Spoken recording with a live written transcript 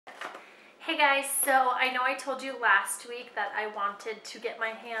Hey guys, so I know I told you last week that I wanted to get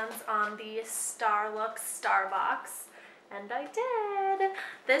my hands on the Starlooks Starbox, and I did.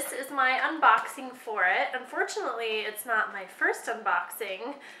 This is my unboxing for it. Unfortunately, it's not my first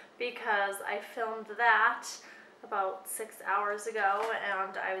unboxing because I filmed that about 6 hours ago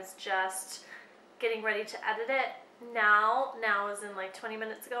and I was just getting ready to edit it. Now is in like 20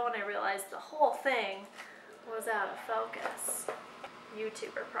 minutes ago, and I realized the whole thing was out of focus.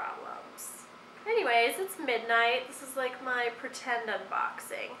 YouTuber problems. Anyways, it's midnight. This is like my pretend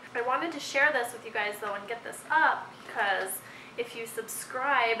unboxing. I wanted to share this with you guys though and get this up because if you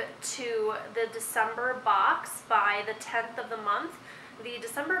subscribe to the December box by the 10th of the month, the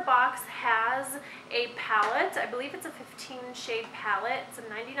December box has a palette. I believe it's a 15 shade palette. It's a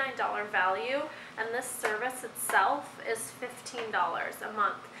 $99 value, and this service itself is $15 a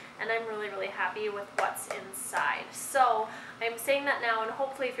month. And I'm really happy with what's inside. So I'm saying that now, and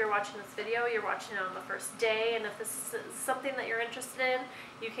hopefully if you're watching this video, you're watching it on the first day, and if this is something that you're interested in,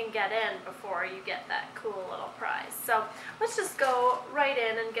 you can get in before you get that cool little prize. So let's just go right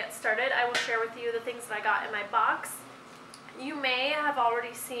in and get started. I will share with you the things that I got in my box. You may have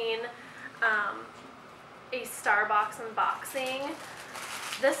already seen a Starbox unboxing.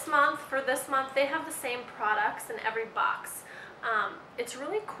 For this month, they have the same products in every box. It's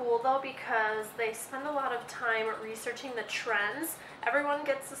really cool though because they spend a lot of time researching the trends. Everyone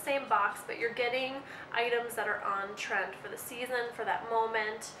gets the same box, but you're getting items that are on trend for the season, for that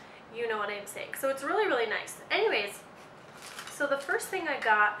moment. You know what I'm saying. So it's really nice. Anyways, so the first thing I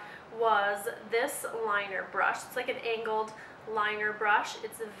got was this liner brush. It's like an angled liner brush.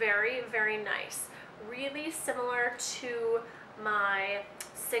 It's very nice. Really similar to my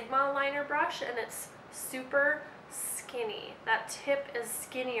Sigma liner brush, and it's super skinny. That tip is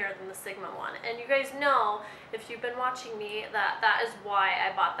skinnier than the Sigma one, and you guys know, if you've been watching me, that is why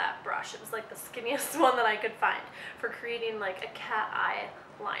I bought that brush. It was like the skinniest one that I could find for creating like a cat eye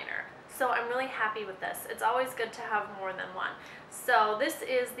liner. So I'm really happy with this. It's always good to have more than one. So this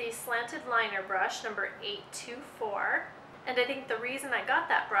is the slanted liner brush number 824, and I think the reason I got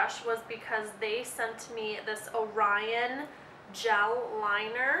that brush was because they sent me this Orion gel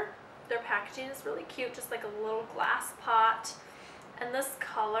liner. Their packaging is really cute, just like a little glass pot, and this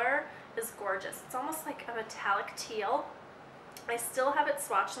color is gorgeous. It's almost like a metallic teal. I still have it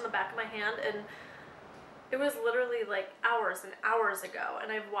swatched on the back of my hand, and it was literally like hours and hours ago,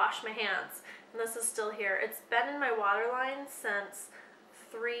 and I've washed my hands, and this is still here. It's been in my waterline since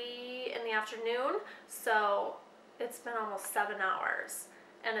 3 in the afternoon, so it's been almost 7 hours.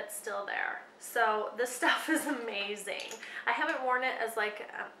 And it's still there. So this stuff is amazing. I haven't worn it as like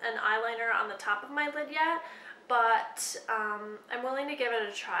an eyeliner on the top of my lid yet, but I'm willing to give it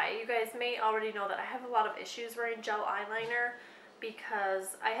a try. You guys may already know that I have a lot of issues wearing gel eyeliner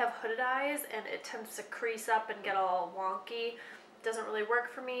because I have hooded eyes and it tends to crease up and get all wonky. It doesn't really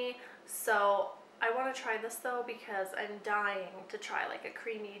work for me. So I want to try this though because I'm dying to try like a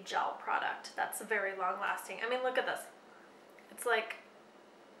creamy gel product that's very long lasting. I mean, look at this. It's like,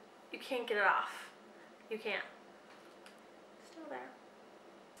 you can't get it off. You can't. Still there.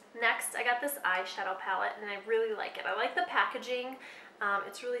 Next, I got this eyeshadow palette, and I really like it. I like the packaging.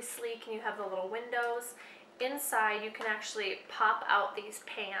 It's really sleek, and you have the little windows. Inside, you can actually pop out these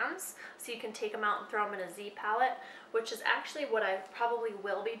pans, so you can take them out and throw them in a Z palette, which is actually what I probably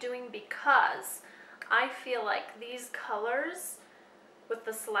will be doing because I feel like these colors, with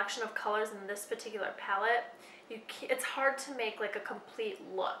the selection of colors in this particular palette, it's hard to make like a complete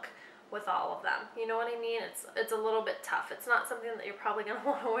look with all of them. You know what I mean? It's a little bit tough. It's not something that you're probably going to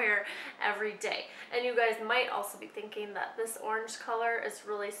want to wear every day. And you guys might also be thinking that this orange color is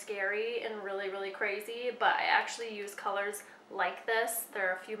really scary and really crazy, but I actually use colors like this. There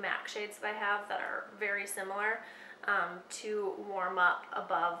are a few MAC shades that I have that are very similar to warm up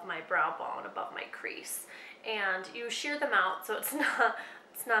above my brow bone, above my crease. And you shear them out so it's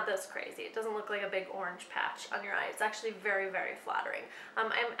not this crazy. It doesn't look like a big orange patch on your eye. It's actually very flattering.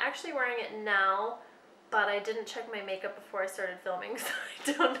 I'm actually wearing it now, but I didn't check my makeup before I started filming, so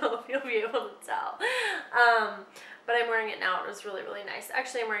I don't know if you'll be able to tell. But I'm wearing it now. It was really nice.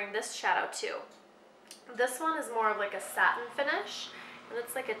 Actually, I'm wearing this shadow too. This one is more of like a satin finish, and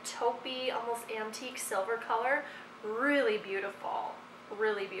it's like a taupey, almost antique silver color. Really beautiful.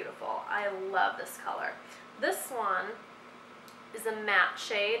 Really beautiful. I love this color. This one is a matte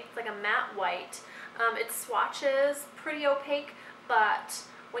shade. It's like a matte white. It swatches pretty opaque, but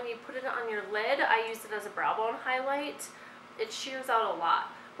when you put it on your lid, I use it as a brow bone highlight. It shears out a lot,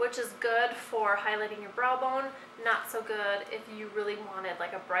 which is good for highlighting your brow bone, not so good if you really wanted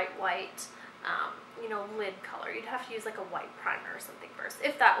like a bright white you know, lid color. You'd have to use like a white primer or something first,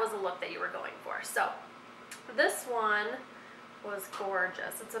 if that was a look that you were going for. So this one was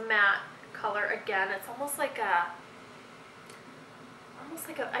gorgeous. It's a matte color again. It's almost like a,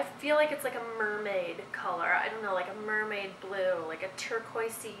 I feel like it's like a mermaid color. I don't know, like a mermaid blue, like a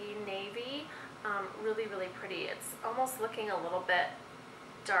turquoisey navy. Really, really pretty. It's almost looking a little bit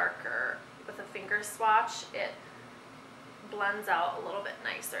darker with a finger swatch. It blends out a little bit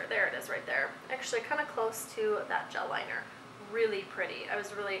nicer. There it is right there. Actually kind of close to that gel liner. Really pretty. I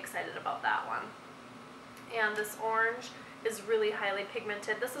was really excited about that one. And this orange is really highly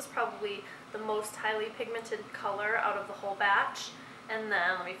pigmented. This is probably the most highly pigmented color out of the whole batch. And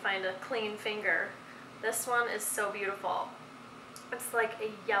then let me find a clean finger. This one is so beautiful. It's like a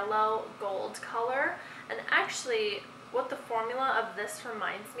yellow gold color, and actually what the formula of this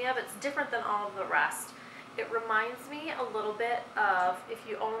reminds me of, it's different than all of the rest. It reminds me a little bit of, if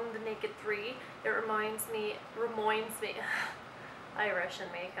you own the Naked 3, it reminds me, Irish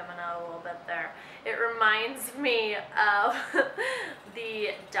in me coming out a little bit there. It reminds me of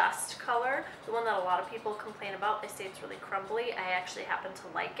the dust color, the one that a lot of people complain about. They say it's really crumbly. I actually happen to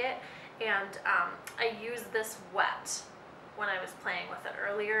like it, and I used this wet when I was playing with it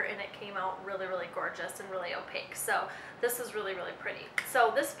earlier, and it came out really, really gorgeous and really opaque. So this is really, really pretty.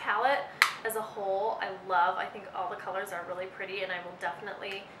 So this palette as a whole, I love. I think all the colors are really pretty, and I will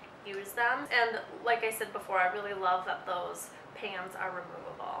definitely use them. And like I said before, I really love that those pans are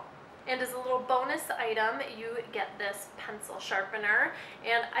removable. And as a little bonus item, you get this pencil sharpener,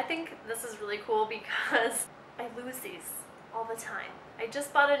 and I think this is really cool because I lose these all the time. I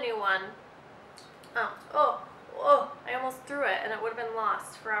just bought a new one. Oh, I almost threw it and it would have been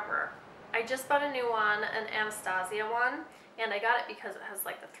lost forever. I just bought a new one, an Anastasia one, and I got it because it has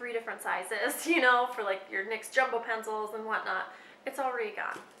like the 3 different sizes, you know, for like your NYX jumbo pencils and whatnot. It's already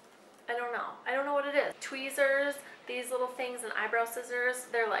gone. I don't know. I don't know what it is. Tweezers, these little things, and eyebrow scissors,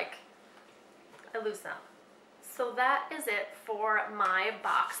 they're like, I lose them. So that is it for my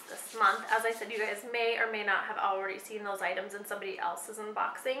box this month. As I said, you guys may or may not have already seen those items in somebody else's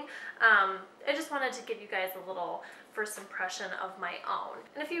unboxing. I just wanted to give you guys a little first impression of my own.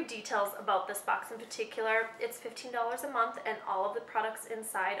 And a few details about this box in particular. It's $15 a month, and all of the products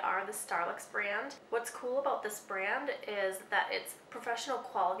inside are the Starlooks brand. What's cool about this brand is that it's professional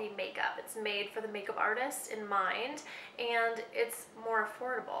quality makeup. It's made for the makeup artist in mind, and it's more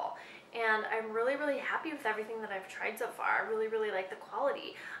affordable. And I'm really, really happy with everything that I've tried so far. I really, really like the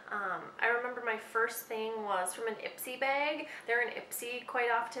quality. I remember my first thing was from an Ipsy bag. They're in Ipsy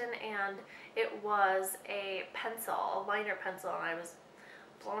quite often, and it was a pencil, a liner pencil, and I was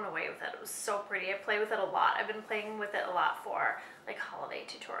blown away with it. It was so pretty. I play with it a lot. I've been playing with it a lot for like holiday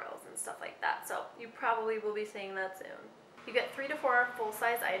tutorials and stuff like that. So you probably will be seeing that soon. You get 3 to 4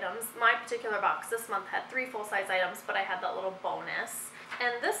 full-size items. My particular box this month had 3 full-size items, but I had that little bonus.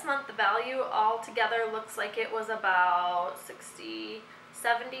 And this month the value altogether looks like it was about $60,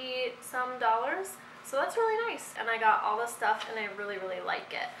 $70 some dollars. So that's really nice. And I got all this stuff and I really, really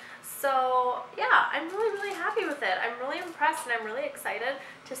like it. So yeah, I'm really, really happy with it. I'm really impressed, and I'm really excited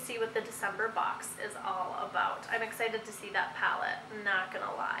to see what the December box is all about. I'm excited to see that palette, not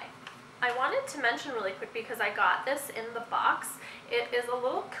gonna lie. I wanted to mention really quick, because I got this in the box. It is a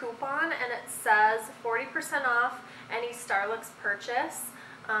little coupon, and it says 40% off any Starlooks purchase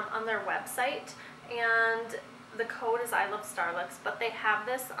on their website, and the code is I love Starlooks, but they have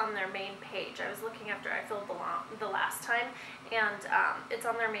this on their main page. I was looking after I filled the last time, and it's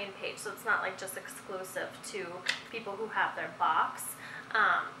on their main page, so it's not like just exclusive to people who have their box.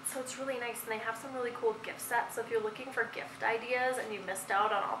 So it's really nice, and they have some really cool gift sets. So if you're looking for gift ideas and you missed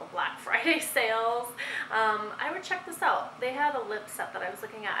out on all the Black Friday sales, I would check this out. They had a lip set that I was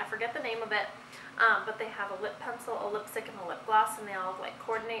looking at. I forget the name of it, but they have a lip pencil, a lipstick, and a lip gloss, and they all like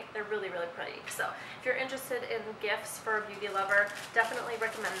coordinate. They're really, really pretty. So if you're interested in gifts for a beauty lover, definitely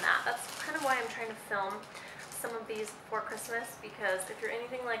recommend that. That's kind of why I'm trying to film some of these before Christmas, because if you're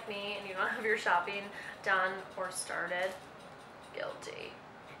anything like me and you don't have your shopping done or started, guilty.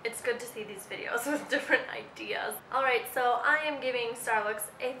 It's good to see these videos with different ideas. Alright, so I am giving Starlooks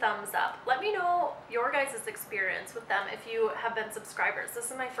a thumbs up. Let me know your guys' experience with them if you have been subscribers. This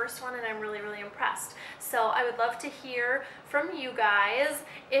is my first one, and I'm really, really impressed. So I would love to hear from you guys.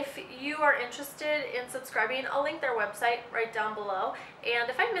 If you are interested in subscribing, I'll link their website right down below. And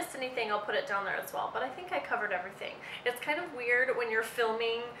if I missed anything, I'll put it down there as well. But I think I covered everything. It's kind of weird when you're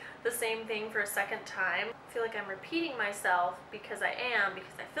filming the same thing for a second time. I feel like I'm repeating myself, because I am,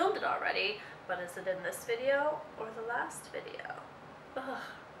 because I filmed it already. But is it in this video or the last video? Ugh.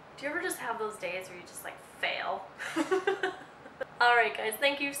 Do you ever just have those days where you just like fail? Alright guys,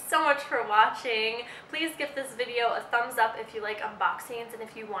 thank you so much for watching. Please give this video a thumbs up if you like unboxings and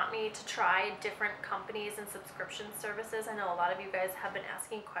if you want me to try different companies and subscription services. I know a lot of you guys have been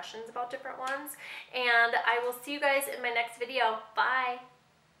asking questions about different ones. And I will see you guys in my next video. Bye!